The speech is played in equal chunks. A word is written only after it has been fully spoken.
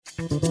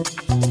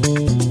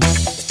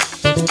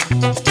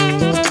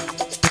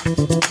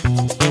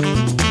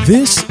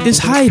This is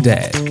Hi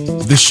Dad,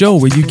 the show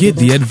where you get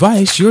the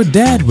advice your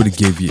dad would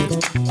give you,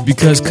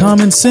 because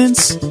common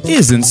sense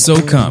isn't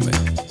so common.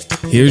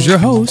 Here's your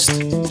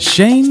host,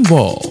 Shane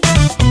Ball.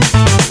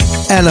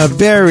 And a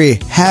very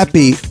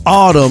happy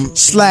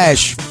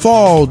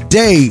autumn/fall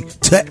day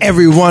to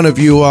every one of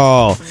you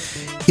all.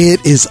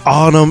 It is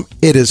autumn.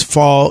 It is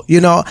fall.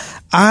 You know,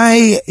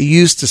 I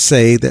used to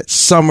say that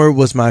summer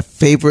was my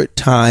favorite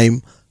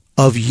time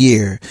of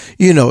year.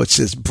 You know, it's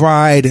just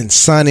bright and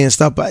sunny and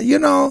stuff. But, you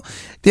know,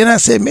 then I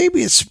said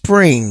maybe it's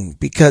spring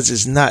because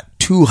it's not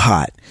too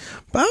hot.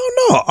 But I don't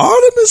know.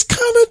 Autumn is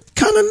kind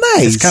of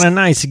nice. It's kind of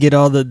nice to get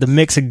all the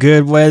mix of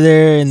good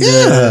weather and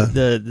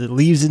the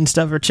leaves and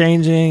stuff are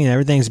changing and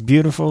everything's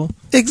beautiful.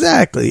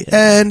 Exactly.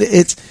 Yeah. And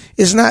it's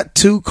not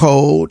too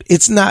cold.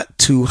 It's not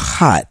too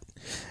hot.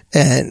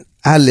 And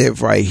I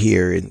live right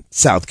here in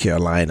South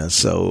Carolina,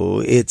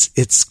 so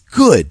it's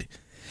good.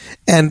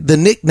 And the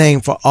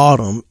nickname for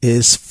autumn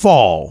is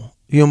fall.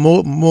 You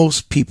know,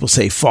 most people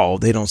say fall.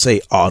 They don't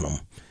say autumn,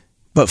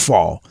 but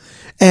fall.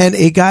 And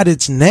it got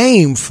its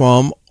name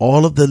from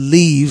all of the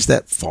leaves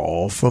that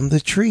fall from the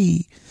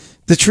trees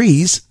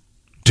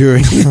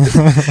during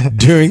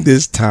during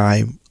this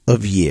time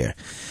of year.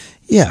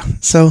 Yeah,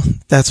 so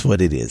that's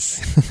what it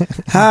is.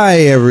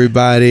 Hi,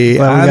 everybody.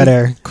 Well, we got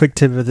our quick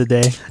tip of the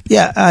day.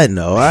 Yeah, I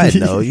know.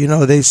 You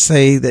know, they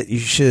say that you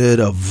should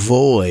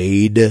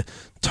avoid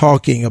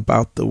talking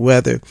about the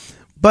weather,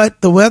 but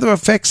the weather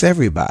affects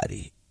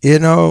everybody. You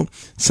know,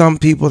 some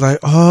people are like,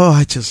 oh,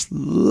 I just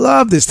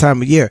love this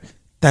time of year.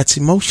 That's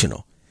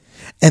emotional.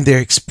 And they're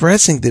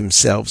expressing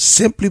themselves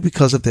simply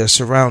because of their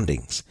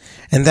surroundings.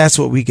 And that's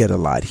what we get a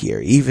lot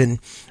here. Even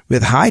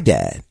with Hi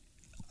Dad,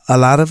 a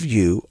lot of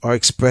you are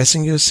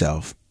expressing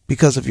yourself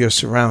because of your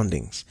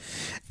surroundings.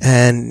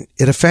 And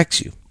it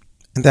affects you.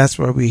 And that's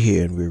why we're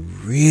here. And we're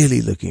really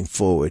looking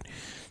forward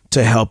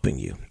to helping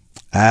you.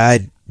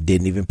 I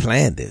didn't even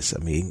plan this. I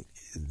mean,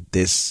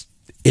 this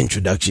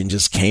introduction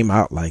just came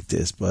out like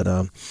this. But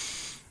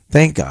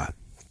thank God.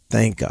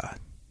 Thank God.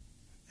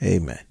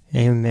 Amen.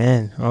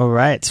 Amen. All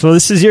right. So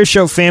this is your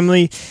show,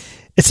 family.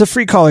 It's a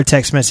free call or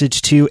text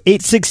message to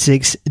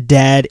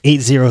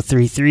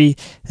 866-DAD-8033.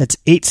 That's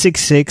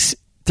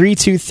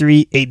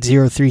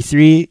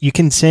 866-323-8033. You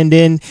can send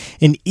in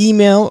an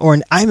email or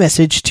an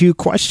iMessage to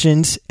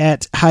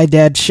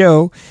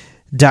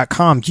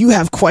questions@hidadshow.com. You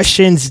have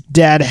questions,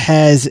 Dad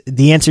has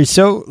the answers.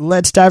 So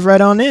let's dive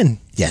right on in.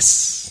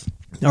 Yes.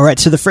 All right.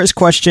 So the first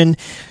question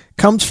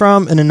comes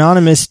from an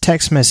anonymous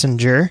text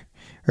messenger.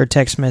 Or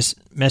text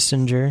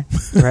messenger,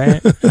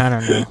 right? I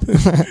don't know.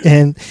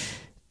 And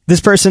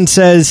this person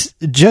says,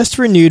 just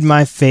renewed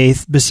my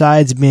faith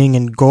besides being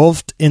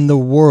engulfed in the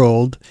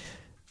world.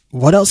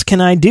 What else can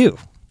I do?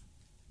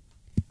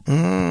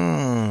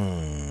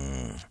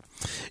 You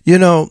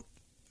know,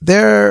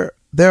 there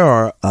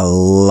are a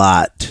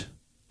lot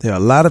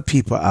of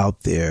people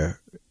out there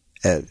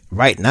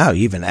right now,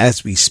 even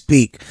as we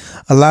speak,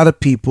 a lot of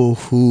people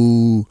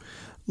who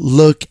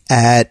look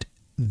at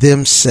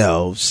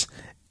themselves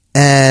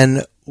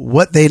and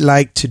what they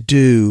like to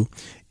do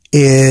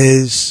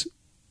is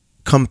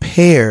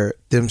compare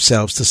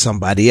themselves to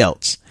somebody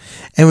else.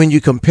 And when you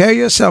compare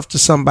yourself to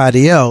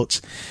somebody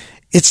else,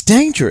 it's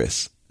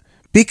dangerous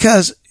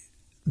because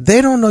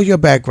they don't know your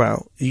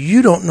background.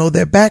 You don't know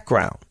their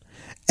background.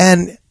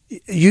 And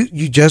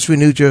you just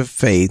renewed your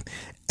faith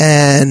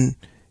and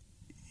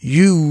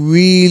you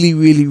really,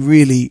 really,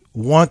 really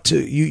want to,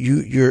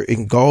 you're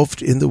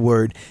engulfed in the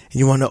word and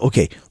you want to know,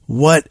 okay,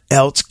 what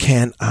else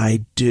can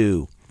I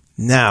do?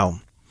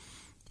 Now,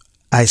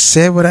 I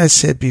said what I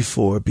said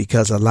before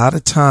because a lot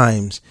of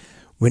times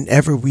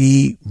whenever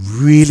we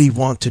really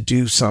want to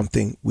do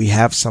something, we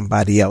have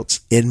somebody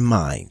else in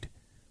mind.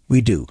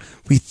 We do.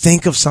 We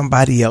think of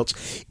somebody else,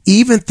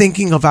 even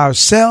thinking of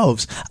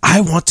ourselves.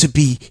 I want to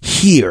be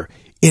here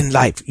in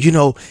life, you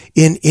know,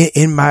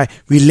 in my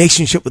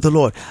relationship with the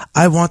Lord.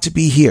 I want to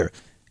be here.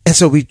 And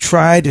so we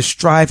try to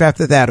strive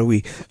after that, or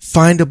we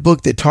find a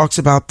book that talks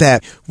about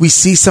that. We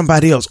see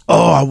somebody else.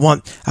 Oh, I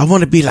want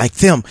to be like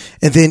them.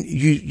 And then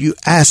you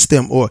ask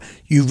them, or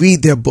you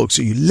read their books,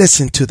 or you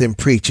listen to them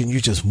preach, and you're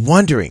just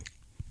wondering,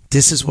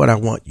 this is what I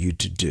want you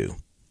to do.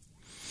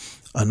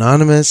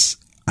 Anonymous,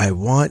 I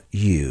want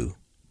you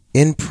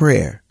in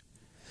prayer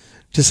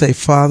to say,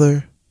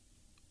 Father,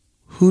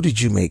 who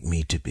did you make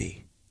me to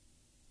be?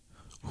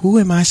 Who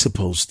am I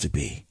supposed to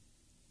be?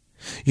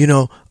 You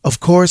know, of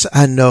course,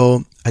 I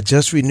know I'm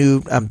just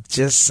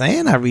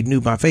saying I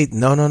renewed my faith.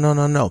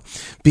 No.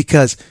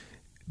 Because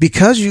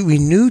you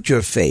renewed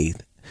your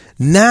faith,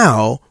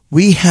 now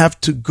we have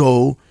to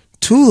go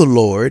to the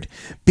Lord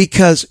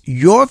because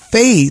your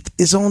faith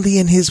is only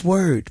in His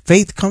word.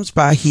 Faith comes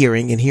by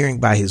hearing and hearing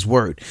by His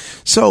word.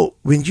 So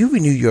when you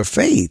renew your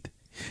faith,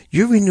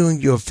 you're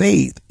renewing your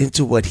faith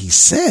into what He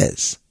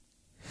says.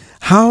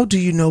 How do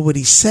you know what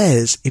He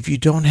says if you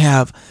don't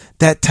have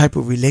that type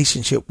of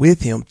relationship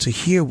with Him to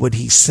hear what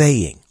He's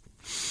saying?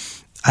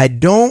 I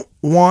don't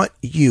want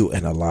you,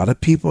 and a lot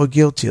of people are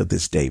guilty of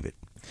this, David.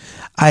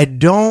 I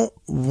don't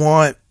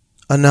want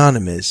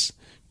Anonymous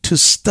to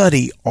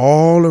study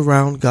all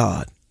around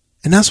God.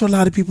 And that's what a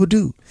lot of people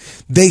do.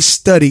 They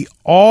study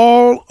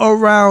all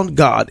around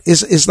God.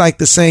 It's like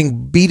the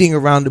saying, beating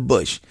around the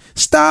bush.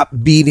 Stop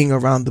beating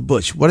around the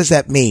bush. What does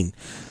that mean?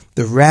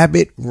 The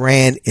rabbit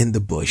ran in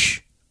the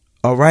bush.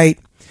 All right.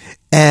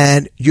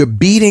 And you're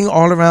beating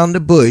all around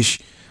the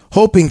bush,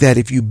 hoping that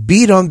if you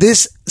beat on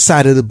this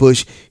side of the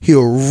bush,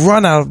 he'll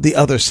run out of the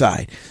other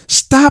side.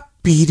 Stop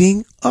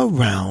beating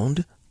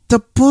around the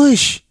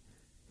bush.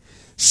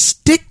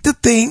 Stick the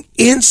thing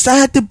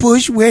inside the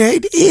bush where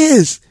it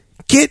is.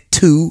 Get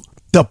to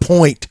the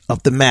point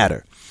of the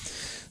matter.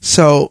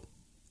 So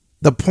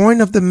the point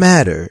of the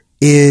matter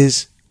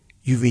is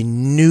you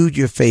renewed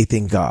your faith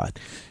in God.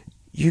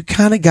 You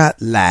kind of got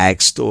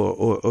laxed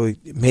or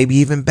maybe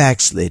even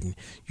backslidden.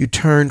 You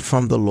turned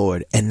from the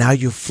Lord and now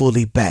you're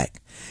fully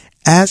back.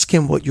 Ask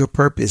him what your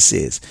purpose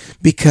is,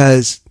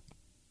 because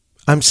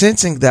I'm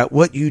sensing that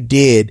what you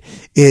did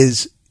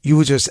is you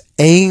were just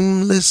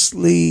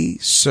aimlessly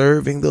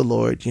serving the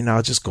Lord. You know,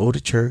 I'll just go to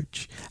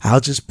church. I'll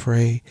just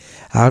pray.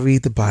 I'll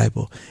read the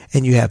Bible.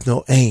 And you have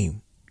no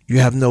aim. You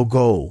have no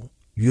goal.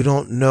 You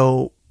don't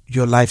know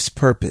your life's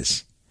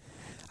purpose.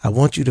 I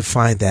want you to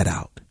find that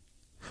out.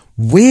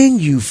 When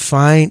you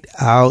find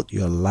out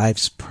your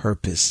life's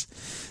purpose,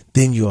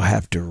 then you'll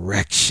have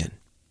direction.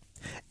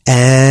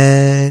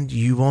 And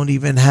you won't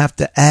even have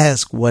to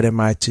ask, what am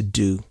I to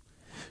do?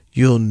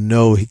 You'll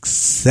know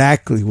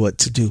exactly what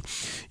to do.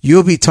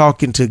 You'll be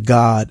talking to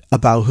God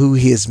about who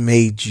he has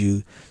made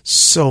you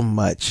so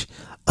much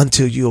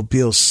until you'll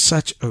build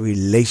such a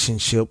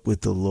relationship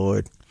with the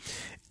Lord.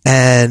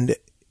 And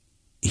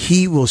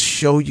he will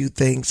show you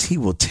things. He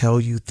will tell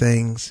you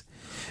things.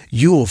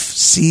 You will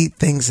see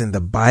things in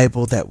the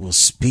Bible that will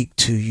speak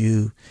to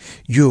you.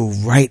 You'll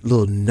write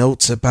little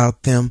notes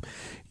about them.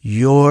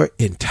 Your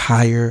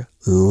entire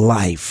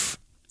life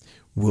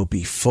will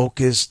be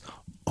focused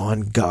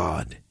on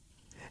God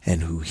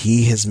and who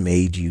he has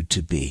made you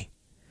to be.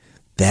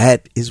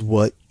 That is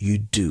what you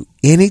do.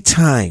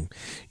 Anytime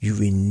you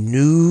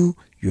renew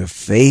your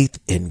faith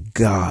in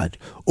God,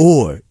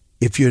 or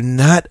if you're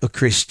not a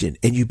Christian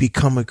and you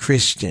become a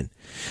Christian,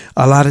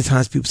 a lot of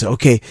times people say,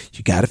 okay,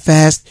 you got to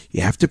fast,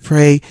 you have to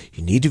pray,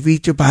 you need to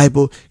read your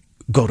Bible,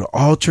 go to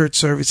all church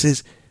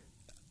services.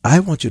 I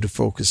want you to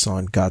focus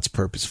on God's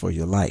purpose for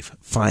your life.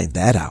 Find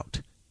that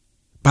out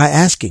by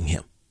asking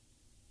him.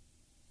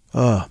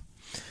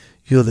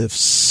 You'll live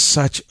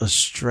such a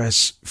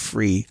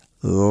stress-free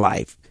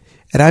life.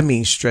 And I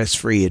mean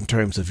stress-free in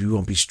terms of you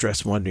won't be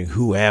stressed wondering,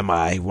 who am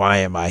I? Why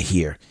am I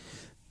here?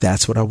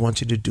 That's what I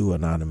want you to do,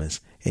 Anonymous.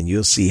 And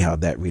you'll see how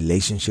that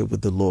relationship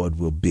with the Lord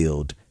will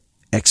build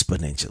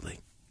exponentially.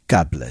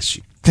 God bless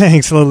you.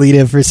 Thanks,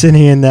 Lolita, for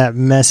sending in that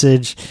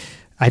message.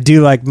 I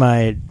do like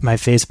my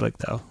Facebook,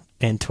 though,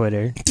 and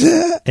Twitter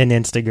and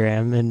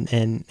Instagram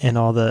and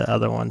all the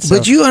other ones.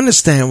 But you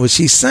understand what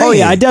she's saying. Oh,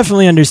 yeah, I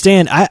definitely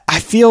understand. I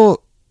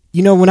feel,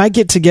 when I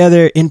get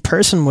together in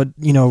person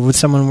with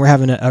someone, we're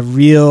having a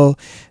real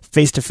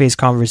face-to-face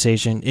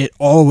conversation, it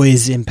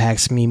always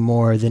impacts me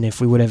more than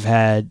if we would have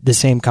had the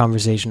same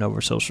conversation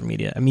over social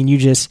media. I mean,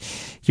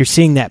 you're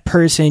seeing that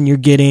person, you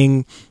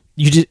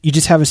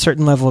just have a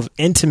certain level of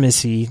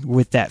intimacy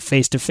with that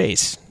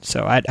face-to-face.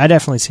 So I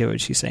definitely see what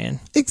she's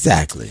saying.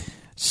 Exactly.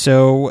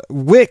 So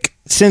Wick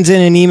sends in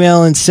an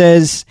email and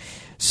says,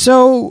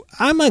 so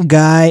I'm a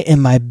guy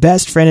and my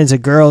best friend is a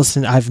girl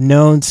I've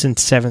known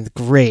since 7th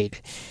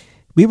grade.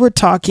 We were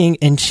talking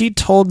and she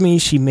told me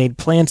she made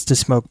plans to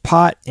smoke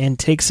pot and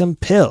take some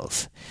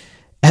pills.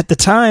 At the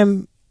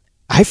time,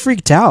 I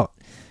freaked out.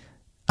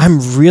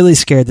 I'm really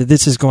scared that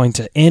this is going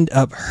to end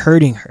up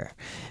hurting her.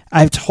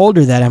 I've told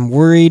her that I'm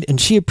worried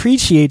and she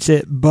appreciates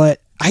it,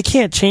 but I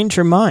can't change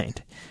her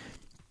mind.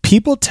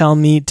 People tell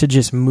me to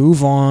just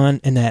move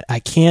on and that I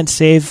can't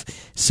save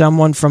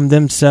someone from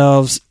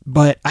themselves,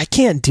 but I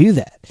can't do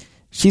that.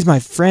 She's my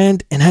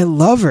friend and I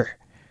love her.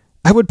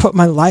 I would put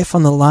my life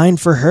on the line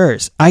for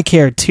hers. I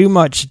care too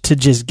much to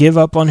just give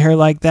up on her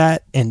like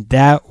that, and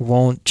that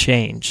won't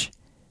change.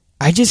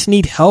 I just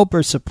need help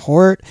or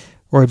support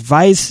or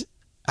advice.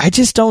 I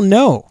just don't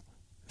know.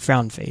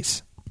 Frown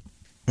face.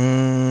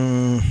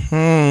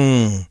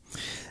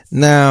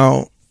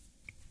 Now,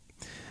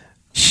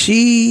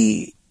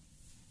 she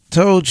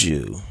told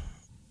you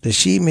that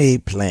she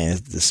made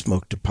plans to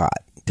smoke the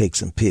pot, take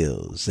some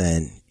pills,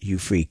 and you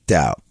freaked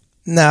out.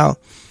 Now,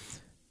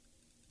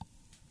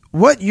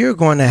 what you're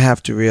going to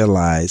have to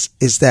realize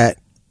is that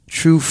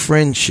true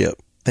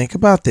friendship, think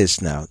about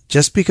this now,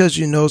 just because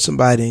you know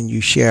somebody and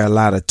you share a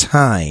lot of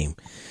time,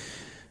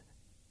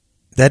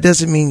 that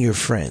doesn't mean you're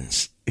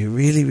friends. It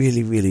really,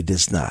 really, really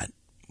does not.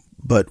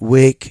 But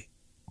Wick,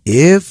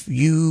 if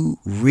you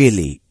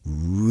really,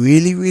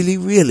 really, really,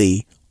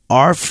 really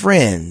are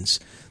friends,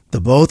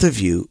 the both of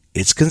you,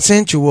 it's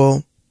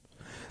consensual,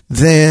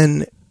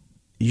 then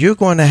you're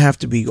going to have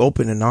to be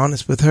open and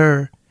honest with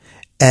her.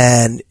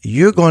 And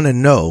you're going to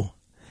know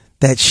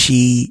that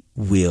she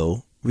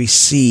will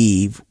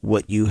receive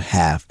what you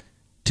have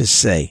to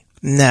say.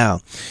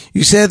 Now,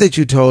 you said that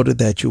you told her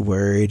that you're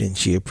worried and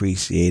she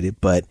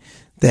appreciated, but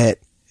that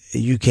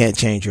you can't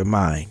change your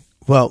mind.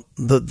 Well,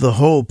 the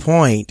whole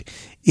point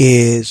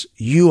is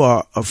you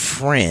are a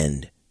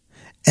friend.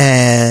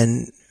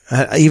 And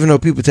even though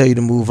people tell you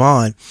to move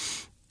on,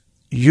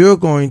 you're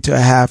going to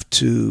have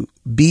to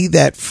be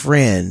that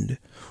friend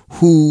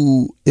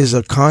who is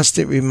a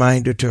constant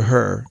reminder to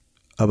her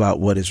about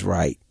what is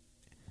right.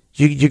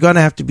 You're going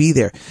to have to be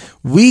there.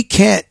 We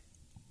can't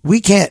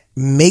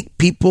make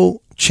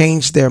people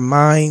change their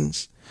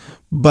minds,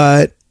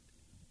 but,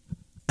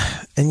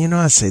 and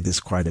I say this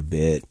quite a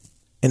bit,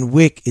 and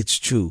Wick, it's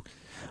true.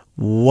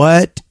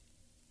 What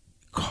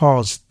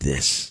caused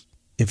this?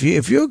 If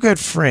you're a good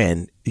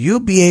friend, you'll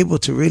be able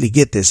to really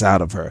get this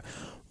out of her.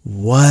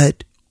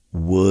 What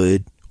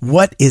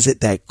is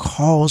it that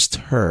caused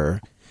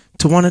her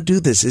to want to do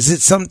this? Is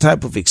it some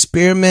type of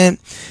experiment?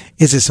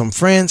 Is it some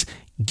friends?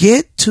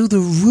 Get to the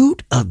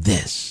root of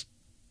this.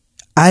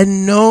 I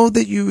know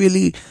that you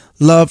really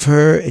love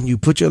her and you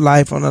put your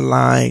life on the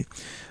line,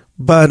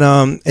 but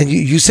and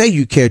you say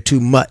you care too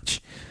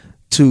much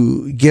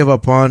to give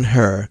up on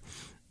her.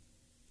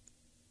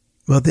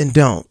 Well, then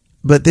don't.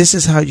 But this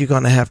is how you're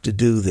going to have to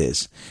do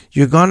this.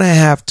 You're going to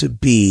have to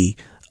be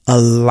a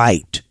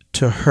light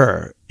to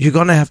her. You're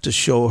going to have to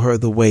show her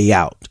the way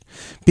out,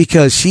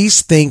 because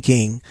she's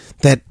thinking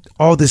that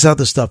all this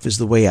other stuff is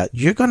the way out.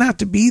 You're going to have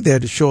to be there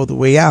to show her the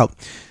way out.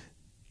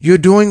 You're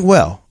doing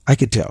well. I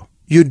could tell.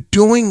 You're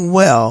doing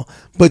well,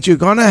 but you're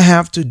going to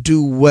have to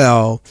do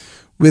well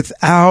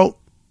without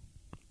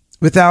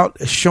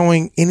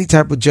showing any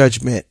type of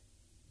judgment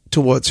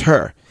towards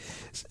her.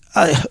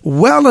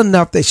 Well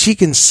enough that she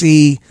can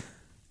see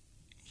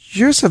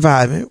you're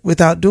surviving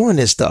without doing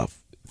this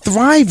stuff,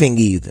 thriving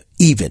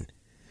even.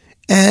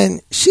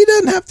 And she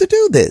doesn't have to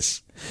do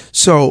this.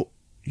 So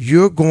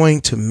you're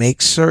going to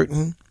make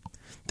certain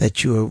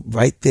that you're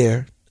right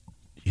there.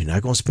 You're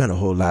not going to spend a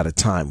whole lot of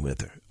time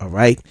with her, all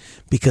right?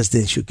 Because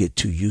then she'll get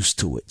too used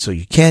to it. So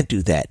you can't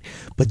do that.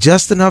 But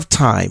just enough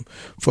time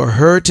for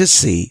her to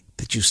see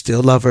that you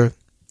still love her.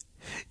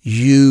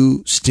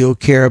 You still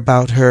care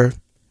about her.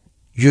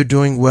 You're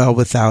doing well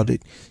without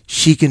it.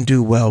 She can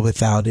do well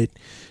without it.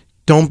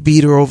 Don't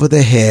beat her over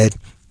the head.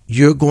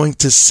 You're going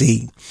to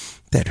see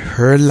that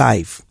her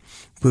life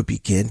will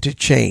begin to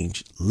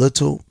change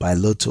little by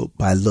little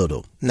by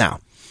little. Now,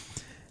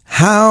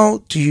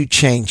 how do you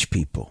change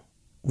people?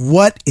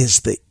 What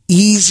is the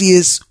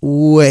easiest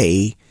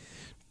way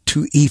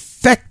to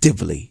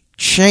effectively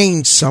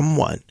change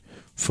someone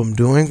from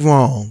doing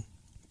wrong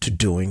to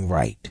doing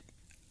right?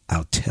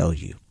 I'll tell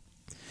you.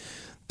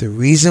 The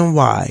reason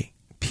why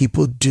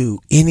people do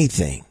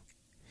anything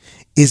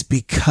is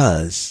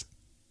because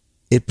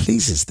it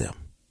pleases them.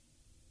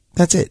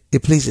 That's it.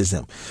 It pleases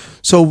them.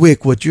 So,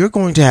 Wick, what you're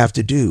going to have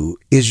to do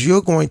is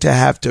you're going to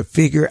have to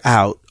figure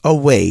out a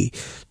way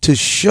to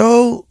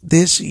show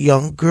this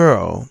young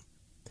girl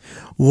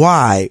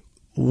why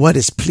what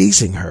is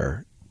pleasing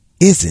her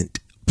isn't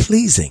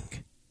pleasing.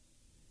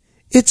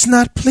 It's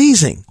not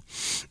pleasing.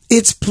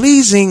 It's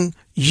pleasing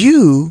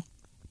you,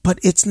 but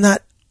it's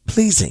not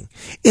pleasing.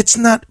 It's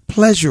not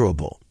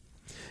pleasurable.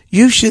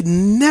 You should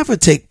never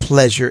take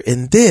pleasure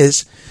in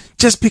this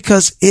just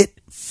because it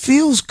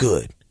feels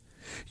good.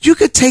 You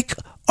could take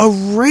a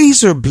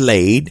razor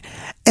blade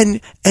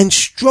and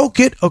stroke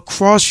it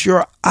across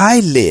your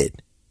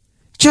eyelid,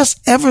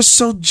 just ever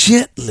so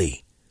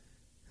gently.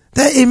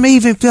 That it may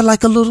even feel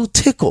like a little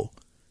tickle.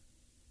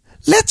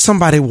 Let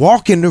somebody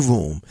walk in the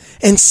room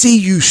and see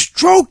you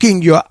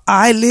stroking your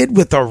eyelid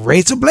with a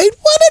razor blade.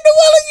 What in the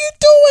world are you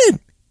doing?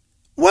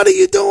 What are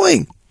you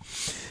doing?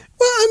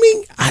 Well, I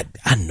mean,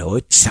 I know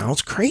it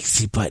sounds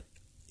crazy, but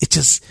it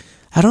just,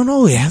 I don't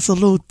know, it has a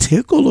little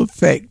tickle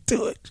effect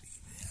to it.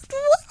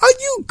 Are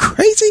you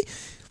crazy?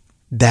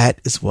 That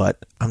is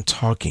what I'm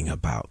talking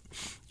about.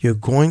 You're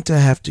going to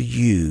have to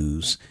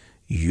use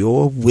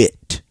your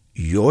wit,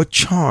 your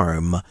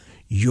charm,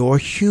 your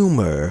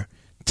humor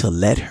to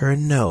let her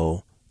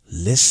know,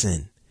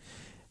 listen,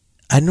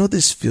 I know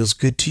this feels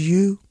good to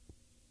you,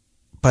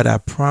 but I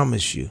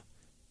promise you,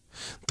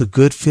 the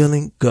good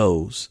feeling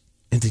goes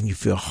and then you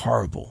feel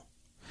horrible.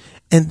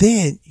 And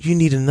then you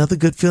need another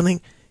good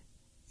feeling.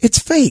 It's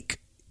fake.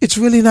 It's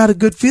really not a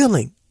good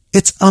feeling.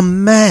 It's a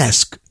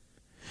mask.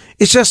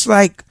 It's just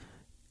like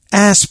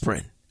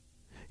aspirin.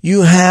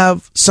 You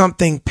have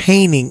something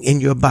paining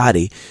in your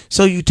body,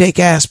 so you take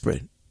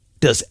aspirin.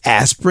 Does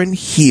aspirin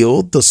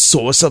heal the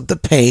source of the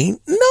pain?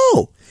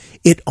 No.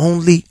 It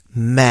only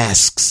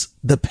masks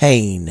the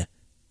pain.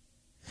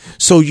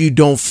 So you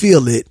don't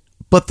feel it,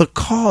 but the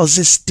cause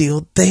is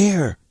still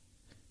there.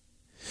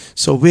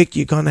 So, Rick,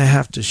 you're going to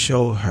have to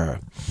show her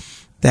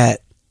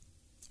that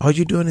all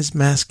you're doing is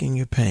masking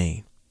your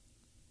pain.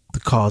 The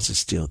cause is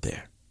still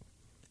there.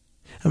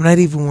 I'm not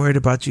even worried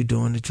about you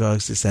doing the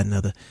drugs, this, that, and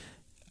other.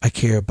 I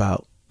care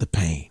about the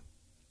pain.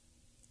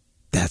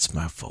 That's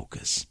my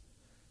focus.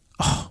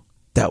 Oh,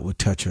 that would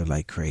touch her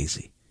like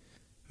crazy.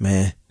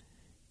 Man,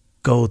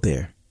 go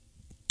there.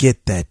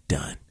 Get that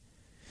done.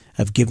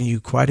 I've given you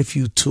quite a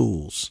few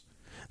tools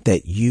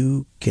that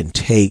you can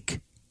take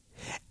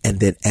and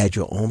then add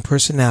your own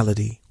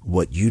personality,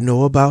 what you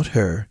know about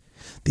her,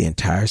 the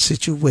entire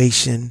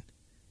situation,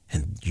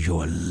 and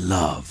your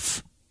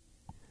love.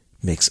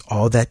 Mix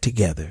all that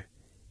together.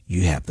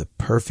 You have the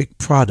perfect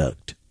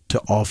product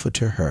to offer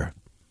to her,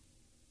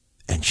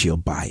 and she'll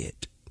buy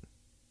it.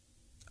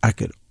 I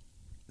could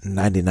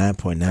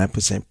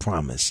 99.9%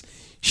 promise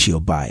she'll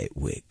buy it,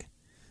 Wick.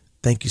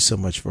 Thank you so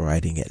much for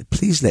writing it.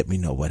 Please let me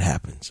know what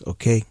happens,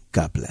 okay?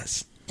 God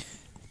bless.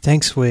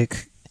 Thanks,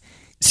 Wick.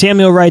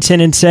 Samuel writes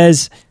in and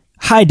says,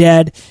 "Hi,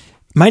 Dad.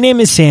 My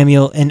name is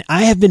Samuel, and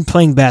I have been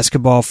playing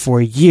basketball for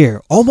a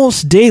year,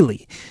 almost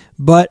daily,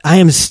 but I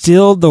am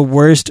still the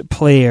worst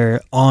player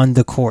on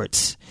the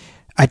courts.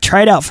 I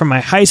tried out for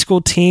my high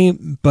school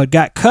team, but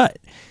got cut.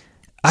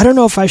 I don't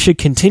know if I should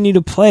continue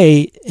to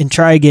play and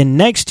try again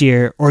next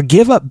year or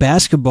give up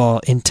basketball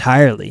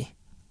entirely."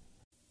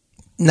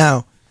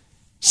 Now,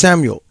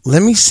 Samuel,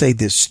 let me say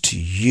this to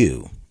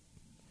you.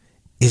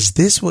 Is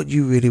this what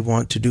you really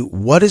want to do?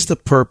 What is the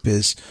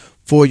purpose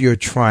for your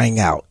trying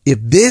out? If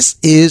this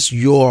is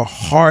your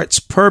heart's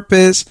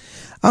purpose,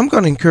 I'm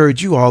going to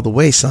encourage you all the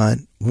way,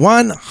 son.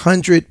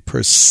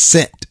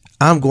 100%.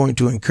 I'm going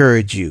to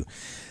encourage you.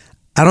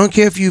 I don't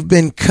care if you've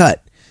been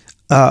cut.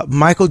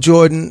 Michael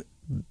Jordan,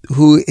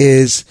 who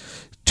is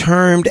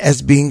termed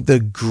as being the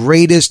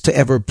greatest to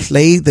ever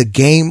play the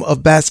game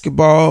of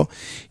basketball,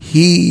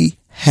 he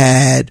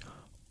had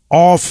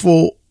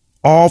awful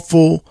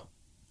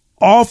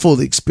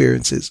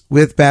experiences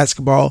with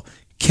basketball,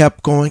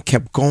 kept going,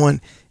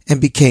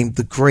 and became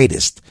the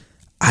greatest.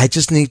 I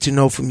just need to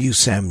know from you,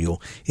 Samuel,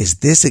 is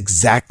this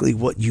exactly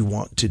what you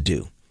want to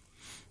do?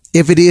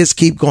 If it is,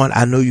 keep going.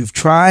 I know you've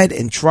tried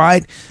and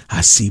tried.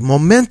 I see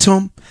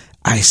momentum.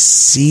 I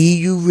see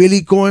you really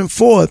going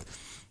forth.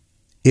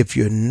 If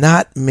you're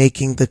not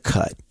making the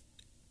cut,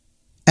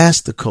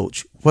 ask the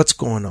coach, what's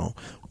going on?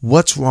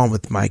 What's wrong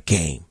with my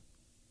game?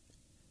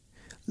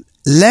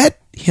 Let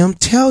him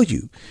tell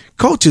you.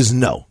 Coaches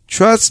know.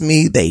 Trust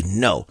me, they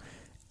know.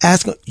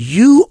 Ask him.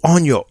 You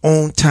on your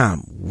own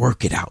time,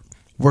 work it out.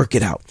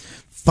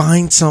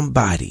 Find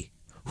somebody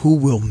who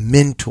will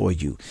mentor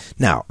you.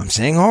 Now, I'm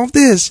saying all of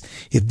this,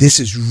 if this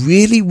is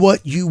really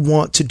what you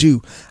want to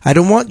do, I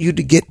don't want you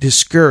to get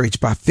discouraged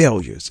by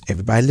failures.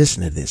 Everybody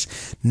listen to this.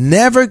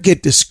 Never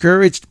get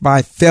discouraged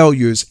by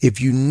failures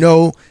if you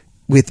know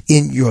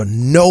within your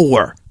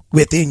knower,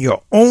 within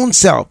your own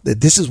self,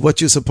 that this is what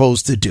you're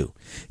supposed to do.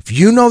 If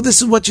you know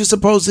this is what you're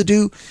supposed to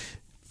do,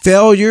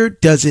 failure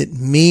doesn't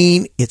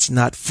mean it's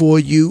not for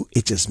you.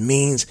 It just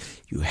means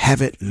you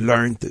haven't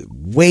learned the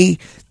way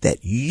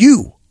that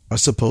you are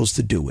supposed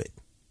to do it.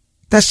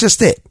 That's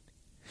just it.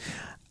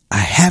 I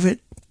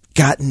haven't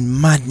gotten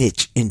my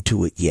niche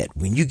into it yet.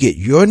 When you get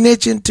your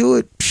niche into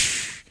it,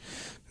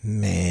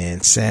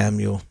 man,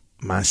 Samuel,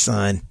 my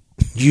son,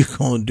 you're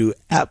going to do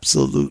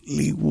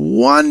absolutely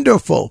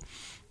wonderful.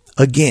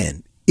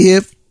 Again,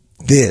 if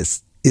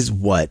this is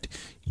what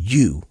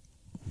you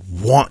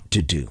want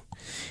to do.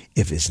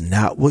 If it's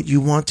not what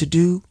you want to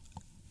do,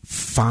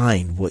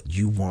 find what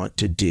you want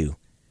to do.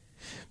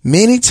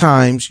 Many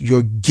times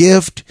your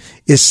gift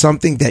is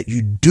something that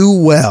you do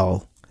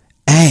well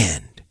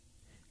and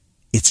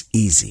it's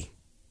easy.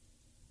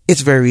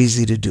 It's very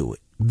easy to do it.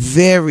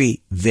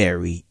 Very,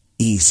 very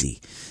easy.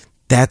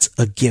 That's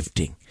a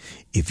gifting.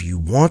 If you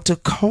want to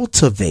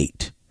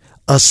cultivate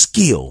a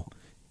skill,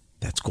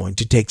 that's going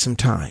to take some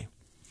time.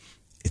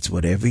 It's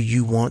whatever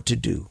you want to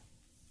do.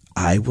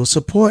 I will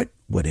support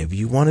whatever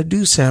you want to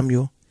do,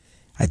 Samuel.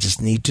 I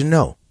just need to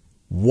know,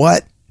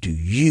 what do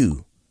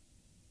you,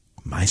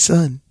 my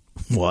son,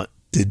 want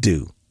to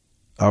do?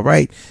 All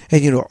right.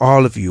 And you know,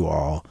 all of you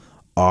all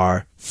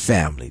are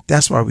family.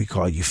 That's why we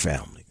call you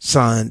family.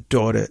 Son,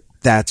 daughter,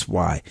 that's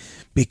why.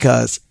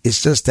 Because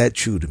it's just that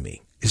true to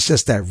me. It's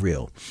just that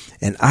real.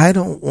 And I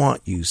don't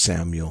want you,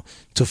 Samuel,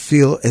 to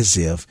feel as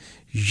if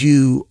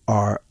you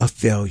are a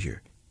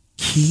failure.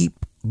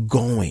 Keep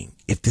going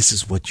if this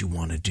is what you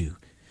want to do.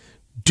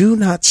 Do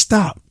not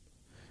stop.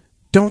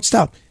 Don't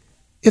stop.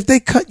 If they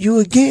cut you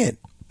again,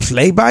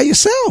 play by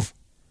yourself.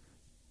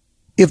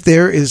 If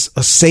there is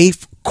a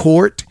safe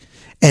court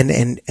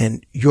and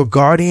your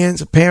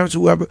guardians, parents,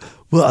 whoever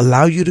will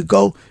allow you to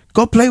go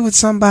play with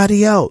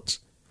somebody else.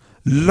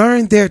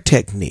 Learn their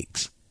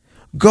techniques.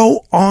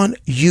 Go on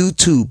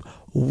YouTube.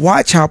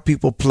 Watch how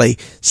people play.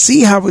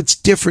 See how it's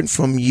different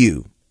from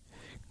you.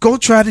 Go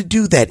try to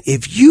do that.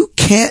 If you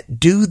can't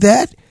do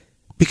that,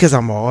 because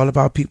I'm all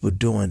about people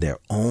doing their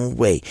own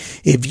way.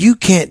 If you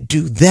can't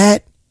do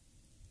that,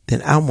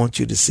 then I want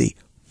you to see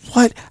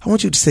I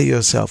want you to say to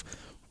yourself,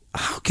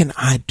 how can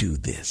I do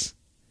this?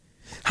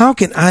 How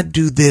can I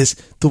do this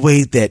the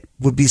way that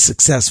would be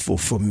successful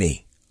for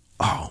me?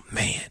 Oh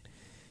man.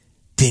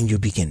 Then you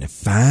begin to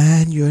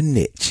find your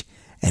niche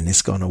and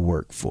it's going to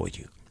work for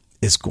you.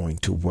 It's going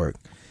to work.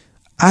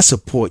 I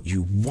support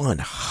you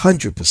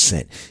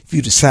 100%. If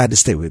you decide to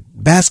stay with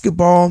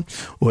basketball,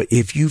 or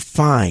if you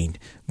find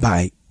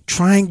by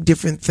trying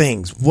different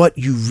things what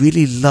you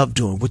really love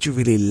doing, what you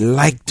really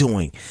like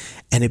doing,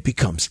 and it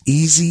becomes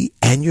easy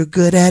and you're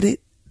good at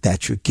it,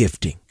 that's your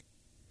gifting.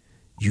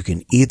 You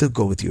can either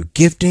go with your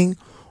gifting,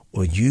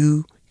 or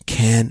you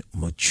can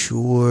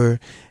mature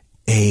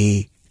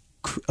a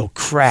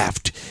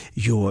craft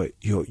your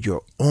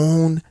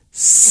own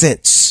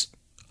sense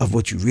of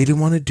what you really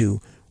want to do.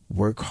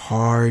 Work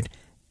hard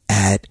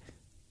at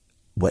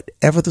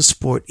whatever the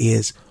sport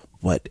is,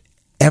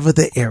 whatever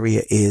the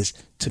area is,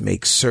 to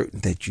make certain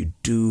that you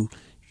do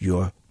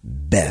your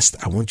best.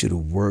 I want you to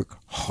work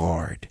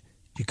hard.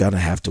 You're going to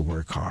have to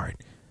work hard.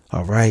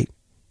 All right?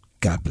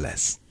 God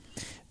bless.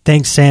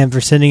 Thanks, Sam,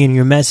 for sending in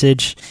your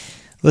message.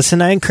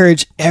 Listen, I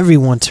encourage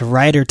everyone to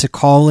write or to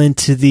call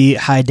into the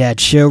Hi Dad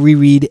Show. We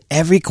read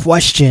every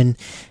question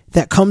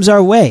that comes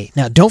our way.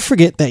 Now, don't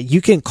forget that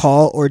you can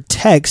call or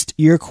text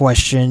your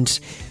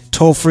questions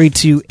toll free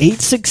to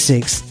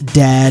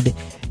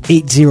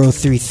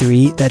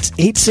 866-DAD-8033. That's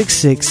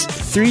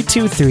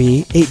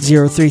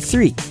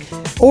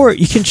 866-323-8033. Or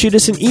you can shoot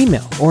us an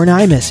email or an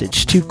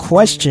iMessage to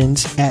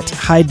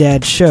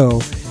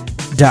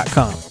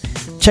questions@hidadshow.com.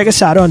 Check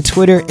us out on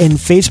Twitter and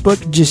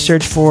Facebook. Just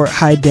search for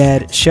Hi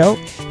Dad Show.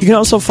 You can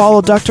also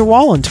follow Dr.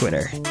 Wall on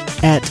Twitter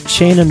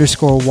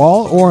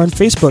 @Shane_Wall, or on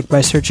Facebook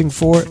by searching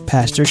for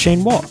Pastor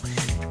Shane Wall.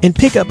 And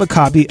pick up a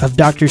copy of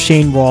Dr.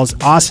 Shane Wall's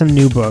awesome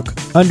new book,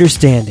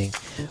 Understanding.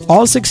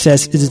 All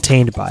success is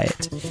attained by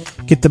it.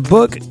 Get the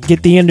book,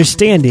 get the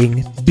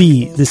understanding,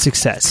 be the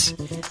success.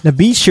 Now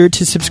be sure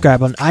to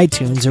subscribe on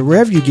iTunes or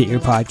wherever you get your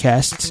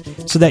podcasts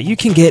so that you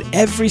can get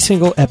every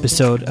single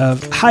episode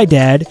of Hi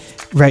Dad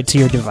right to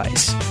your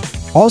device.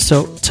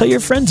 Also, tell your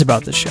friends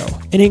about the show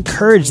and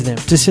encourage them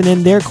to send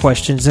in their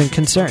questions and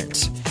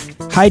concerns.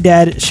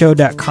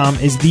 HiDadShow.com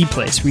is the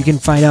place where you can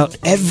find out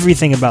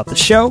everything about the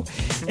show,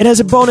 and as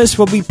a bonus,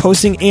 we'll be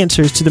posting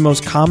answers to the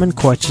most common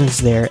questions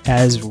there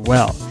as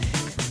well.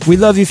 We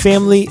love you,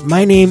 family.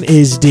 My name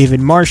is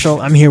David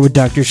Marshall. I'm here with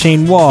Dr.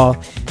 Shane Wall,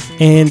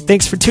 and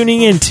thanks for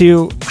tuning in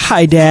to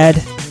Hi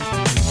Dad.